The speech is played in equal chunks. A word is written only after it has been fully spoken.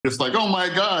Just like, oh my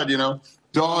God,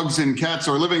 dogs and cats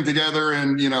are living together.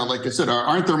 And, like I said,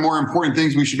 aren't there more important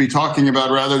things we should be talking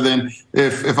about rather than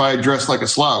if I dress like a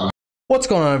slob? What's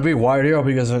going on, everybody? Wired here. I hope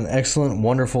you guys have an excellent,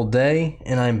 wonderful day.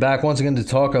 And I'm back once again to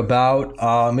talk about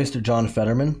Mr. John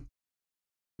Fetterman.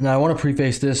 Now, I want to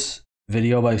preface this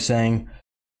video by saying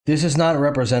this is not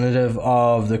representative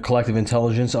of the collective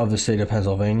intelligence of the state of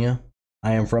Pennsylvania.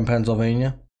 I am from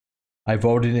Pennsylvania. I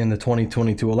voted in the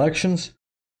 2022 elections.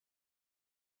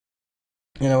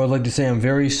 And I would like to say I'm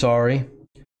very sorry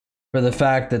for the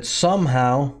fact that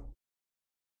somehow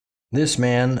this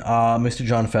man, Mr.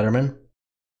 John Fetterman,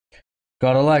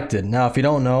 got elected. Now, if you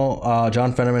don't know,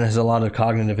 John Fetterman has a lot of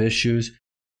cognitive issues.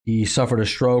 He suffered a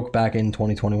stroke back in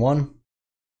 2021,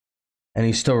 and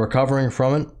he's still recovering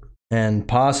from it. And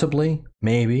possibly,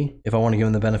 maybe, if I want to give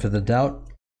him the benefit of the doubt,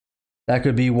 that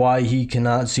could be why he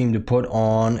cannot seem to put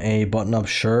on a button-up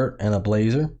shirt and a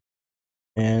blazer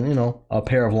and, a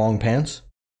pair of long pants.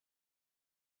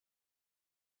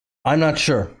 I'm not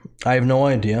sure. I have no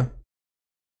idea.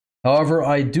 However,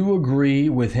 I do agree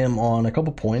with him on a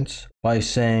couple points by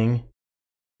saying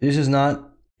this is not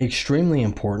extremely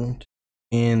important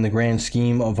in the grand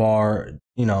scheme of our,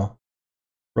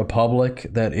 republic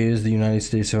that is the United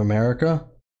States of America,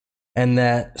 and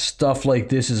that stuff like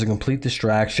this is a complete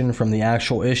distraction from the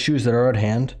actual issues that are at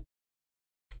hand.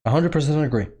 100%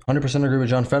 agree. 100% agree with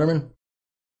John Fetterman.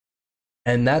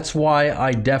 And that's why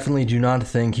I definitely do not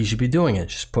think he should be doing it.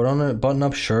 Just put on a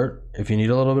button-up shirt. If you need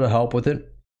a little bit of help with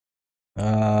it,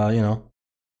 have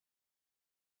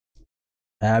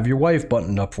your wife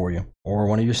buttoned up for you, or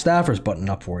one of your staffers buttoned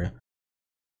up for you.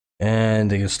 And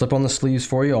they can slip on the sleeves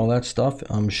for you, all that stuff.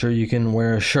 I'm sure you can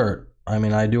wear a shirt. I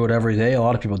mean, I do it every day. A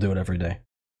lot of people do it every day.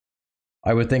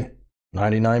 I would think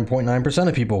 99.9%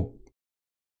 of people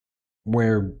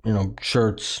wear,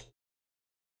 shirts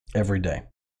every day.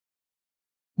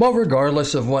 But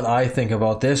regardless of what I think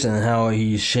about this and how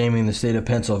he's shaming the state of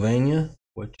Pennsylvania,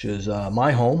 which is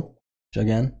my home, which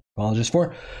again, apologies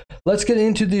for, let's get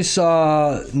into this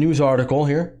news article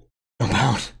here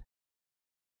about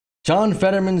John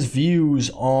Fetterman's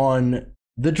views on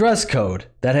the dress code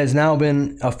that has now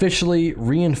been officially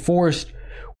reinforced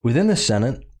within the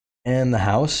Senate and the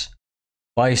House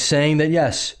by saying that,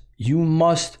 yes, you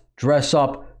must dress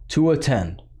up to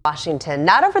attend. Washington,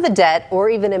 not over the debt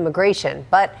or even immigration,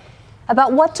 but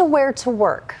about what to wear to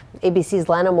work. ABC's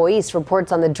Lana Moise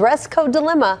reports on the dress code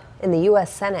dilemma in the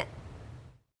U.S. Senate.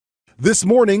 This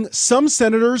morning, some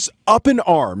senators up in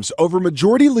arms over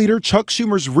Majority Leader Chuck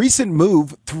Schumer's recent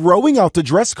move throwing out the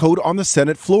dress code on the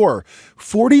Senate floor.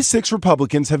 46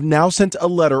 Republicans have now sent a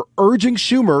letter urging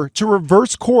Schumer to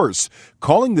reverse course,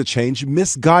 calling the change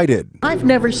misguided. I've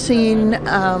never seen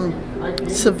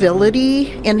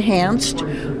civility enhanced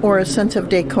or a sense of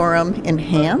decorum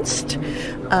enhanced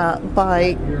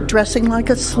by dressing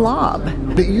like a slob.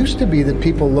 It used to be that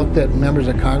people looked at members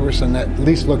of Congress and at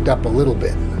least looked up a little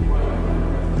bit.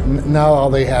 Now all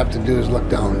they have to do is look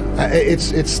down.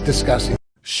 It's disgusting.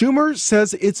 Schumer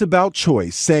says it's about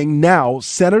choice, saying now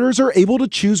senators are able to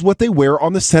choose what they wear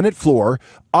on the Senate floor.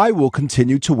 I will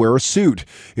continue to wear a suit.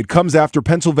 It comes after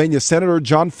Pennsylvania Senator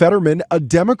John Fetterman, a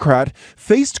Democrat,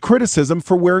 faced criticism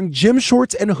for wearing gym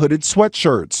shorts and hooded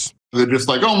sweatshirts. They're just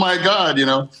like, oh my God,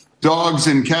 dogs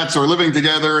and cats are living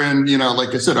together. And, like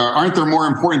I said, aren't there more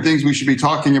important things we should be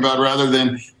talking about rather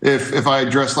than if I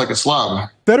dress like a slob?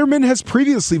 Fetterman has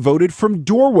previously voted from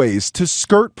doorways to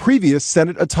skirt previous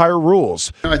Senate attire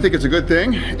rules. I think it's a good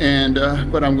thing,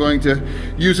 but I'm going to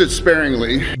use it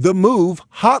sparingly. The move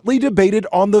hotly debated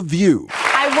on The View.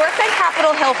 I worked at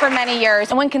Capitol Hill for many years,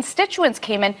 and when constituents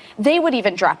came in, they would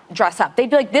even dress up. They'd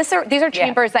be like, these are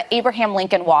chambers that Abraham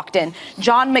Lincoln walked in,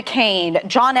 John McCain,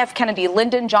 John F. Kennedy,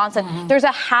 Lyndon Johnson. There's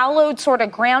a hallowed sort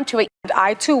of ground to it.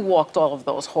 I, too, walked all of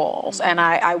those halls, and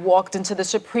I walked into the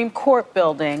Supreme Court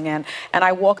building, and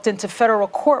I walked into federal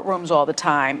courtrooms all the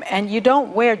time. And you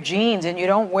don't wear jeans, and you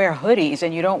don't wear hoodies,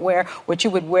 and you don't wear what you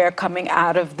would wear coming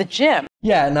out of the gym.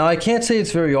 Yeah, now I can't say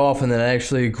it's very often that I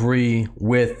actually agree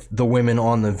with the women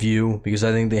on The View, because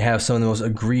I think they have some of the most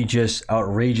egregious,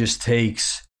 outrageous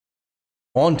takes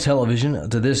on television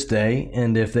to this day.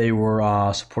 And if they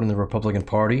were supporting the Republican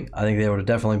Party, I think they would have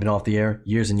definitely been off the air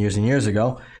years and years and years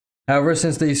ago. However,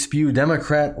 since they spew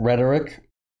Democrat rhetoric,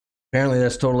 apparently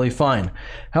that's totally fine.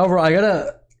 However, I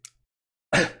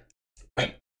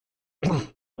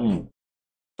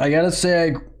gotta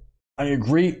say I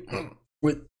agree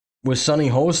with Sonny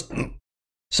Hostin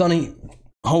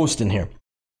here.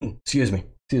 Excuse me.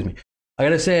 I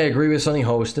gotta say I agree with Sonny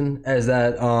Hostin as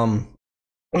that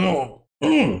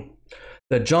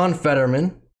that John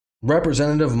Fetterman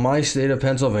representative of my state of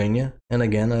Pennsylvania, and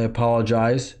again, I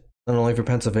apologize not only for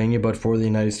Pennsylvania, but for the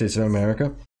United States of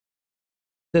America,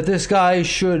 that this guy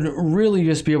should really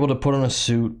just be able to put on a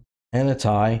suit and a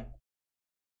tie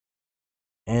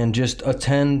and just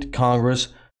attend Congress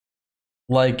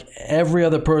like every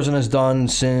other person has done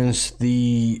since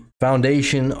the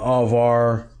foundation of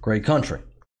our great country.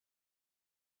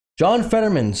 John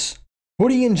Fetterman's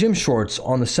hoodie and gym shorts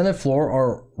on the Senate floor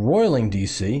are roiling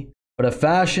DC, but a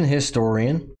fashion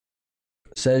historian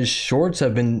says shorts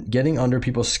have been getting under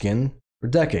people's skin for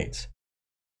decades.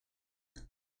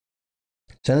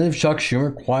 Senator Chuck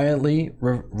Schumer quietly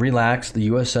relaxed the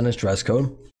U.S. Senate's dress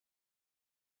code,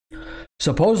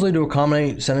 supposedly to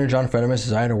accommodate Senator John Fetterman's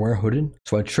desire to wear hooded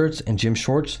sweatshirts and gym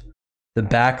shorts. The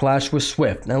backlash was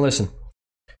swift. Now listen,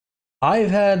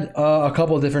 I've had a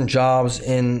couple of different jobs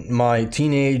in my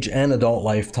teenage and adult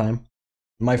lifetime.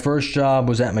 My first job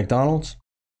was at McDonald's.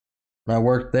 I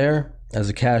worked there as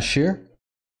a cashier.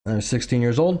 I was 16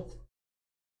 years old.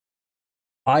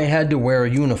 I had to wear a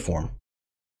uniform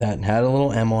that had a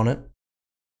little M on it,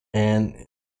 and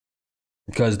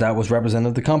because that was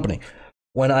representative of the company.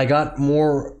 When I got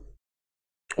more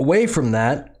away from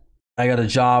that, I got a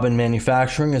job in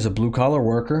manufacturing as a blue-collar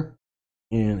worker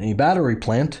in a battery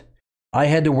plant. I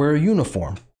had to wear a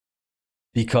uniform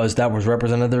because that was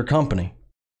representative of their company.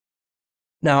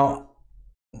 Now,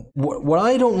 what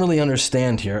I don't really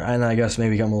understand here, and I guess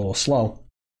maybe I'm a little slow,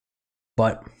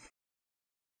 but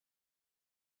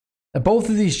at both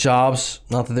of these jobs,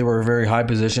 not that they were very high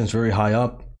positions, very high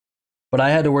up, but I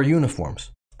had to wear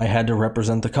uniforms. I had to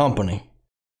represent the company.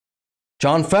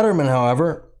 John Fetterman,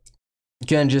 however,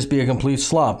 can just be a complete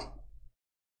slob.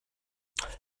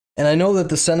 And I know that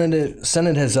the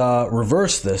Senate has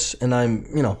reversed this, and I'm,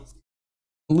 a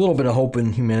little bit of hope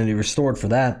and humanity restored for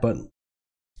that, but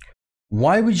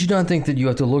why would you not think that you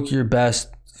have to look your best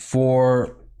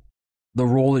for the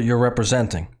role that you're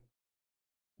representing?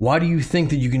 Why do you think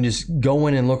that you can just go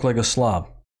in and look like a slob?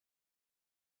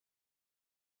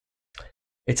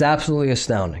 It's absolutely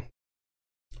astounding.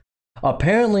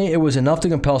 Apparently, it was enough to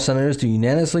compel senators to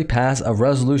unanimously pass a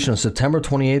resolution on September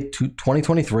 28,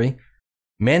 2023,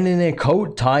 mandating a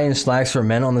coat, tie, and slacks for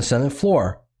men on the Senate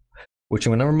floor, which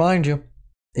I'm going to remind you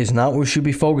is not what we should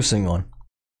be focusing on.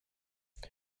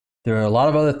 There are a lot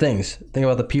of other things. Think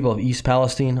about the people of East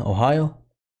Palestine, Ohio.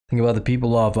 Think about the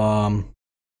people of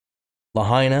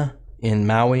Lahaina in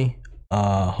Maui,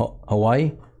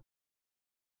 Hawaii.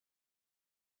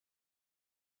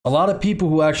 A lot of people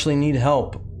who actually need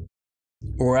help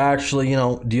or actually,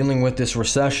 dealing with this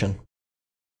recession.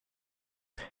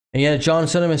 And yet John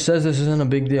Fetterman says this isn't a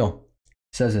big deal.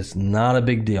 He says it's not a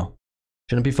big deal.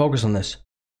 Shouldn't be focused on this.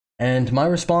 And my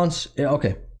response,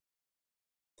 okay,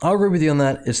 I'll agree with you on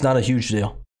that. It's not a huge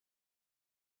deal.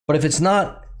 But if it's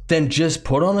not, then just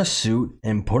put on a suit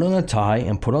and put on a tie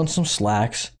and put on some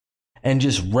slacks and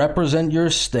just represent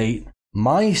your state,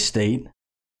 my state,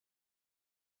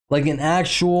 like an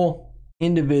actual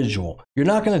individual. You're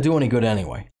not going to do any good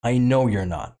anyway. I know you're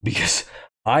not, because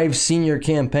I've seen your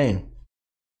campaign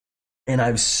and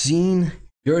I've seen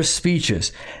your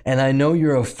speeches, and I know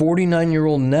you're a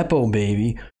 49-year-old Nepo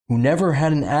baby who never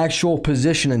had an actual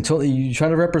position until you try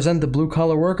to represent the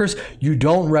blue-collar workers. You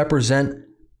don't represent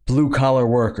blue-collar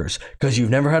workers because you've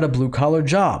never had a blue-collar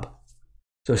job.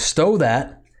 So stow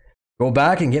that, go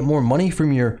back and get more money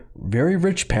from your very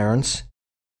rich parents,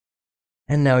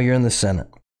 and now you're in the Senate.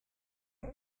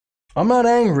 I'm not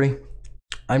angry.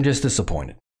 I'm just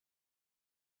disappointed.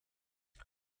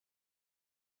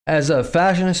 As a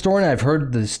fashion historian, I've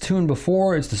heard this tune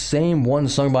before. It's the same one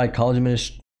sung by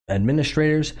college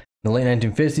administrators in the late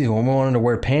 1950s when we wanted to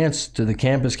wear pants to the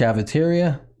campus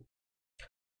cafeteria.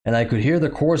 And I could hear the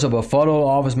chorus of befuddled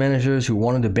office managers who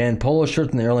wanted to ban polo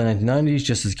shirts in the early 1990s,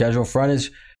 just as casual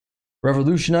Fridays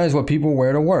revolutionized what people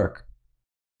wear to work.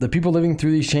 The people living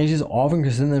through these changes often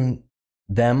consider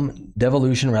them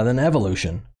devolution rather than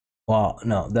evolution. Well,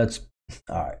 no, that's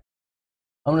all right.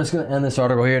 I'm just going to end this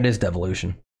article here. It is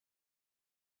devolution.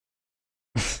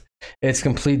 It's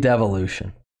complete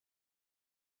devolution.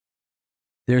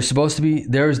 There's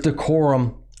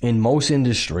decorum in most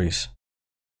industries.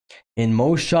 In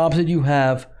most jobs that you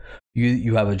have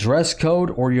a dress code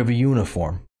or you have a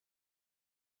uniform.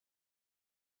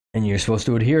 And you're supposed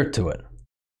to adhere to it.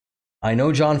 I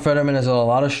know John Fetterman has a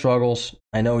lot of struggles.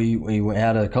 I know he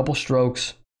had a couple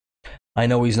strokes. I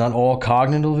know he's not all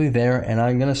cognitively there. And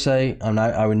I'm going to say,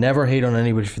 I would never hate on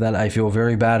anybody for that. I feel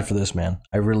very bad for this man.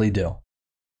 I really do.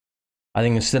 I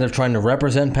think instead of trying to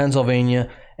represent Pennsylvania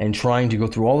and trying to go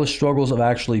through all the struggles of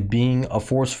actually being a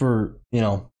force for,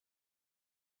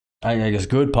 I guess,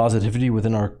 good positivity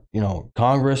within our,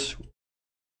 Congress,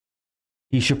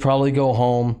 he should probably go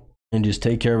home and just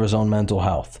take care of his own mental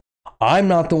health. I'm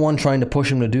not the one trying to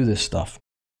push him to do this stuff.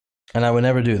 And I would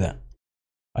never do that.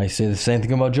 I say the same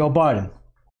thing about Joe Biden.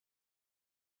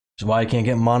 That's why I can't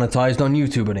get monetized on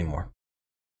YouTube anymore.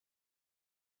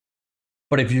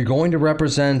 But if you're going to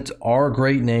represent our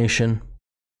great nation,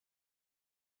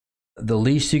 the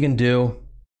least you can do,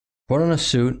 put on a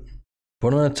suit,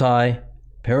 put on a tie,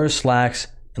 pair of slacks,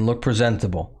 and look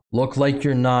presentable. Look like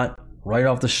you're not right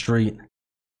off the street.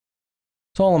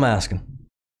 That's all I'm asking.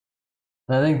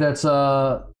 And I think that's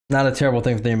not a terrible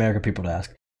thing for the American people to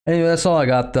ask. Anyway, that's all I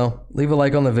got, though. Leave a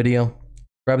like on the video.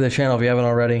 Subscribe to the channel if you haven't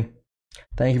already.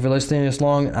 Thank you for listening this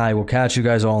long. I will catch you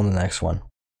guys all in the next one.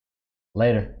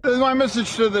 Later. My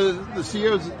message to the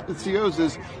CEOs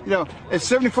is, it's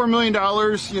 $74 million,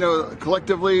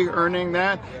 collectively earning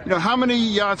that. How many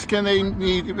yachts can they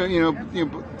need,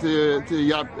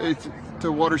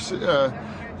 to water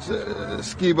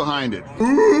ski behind it?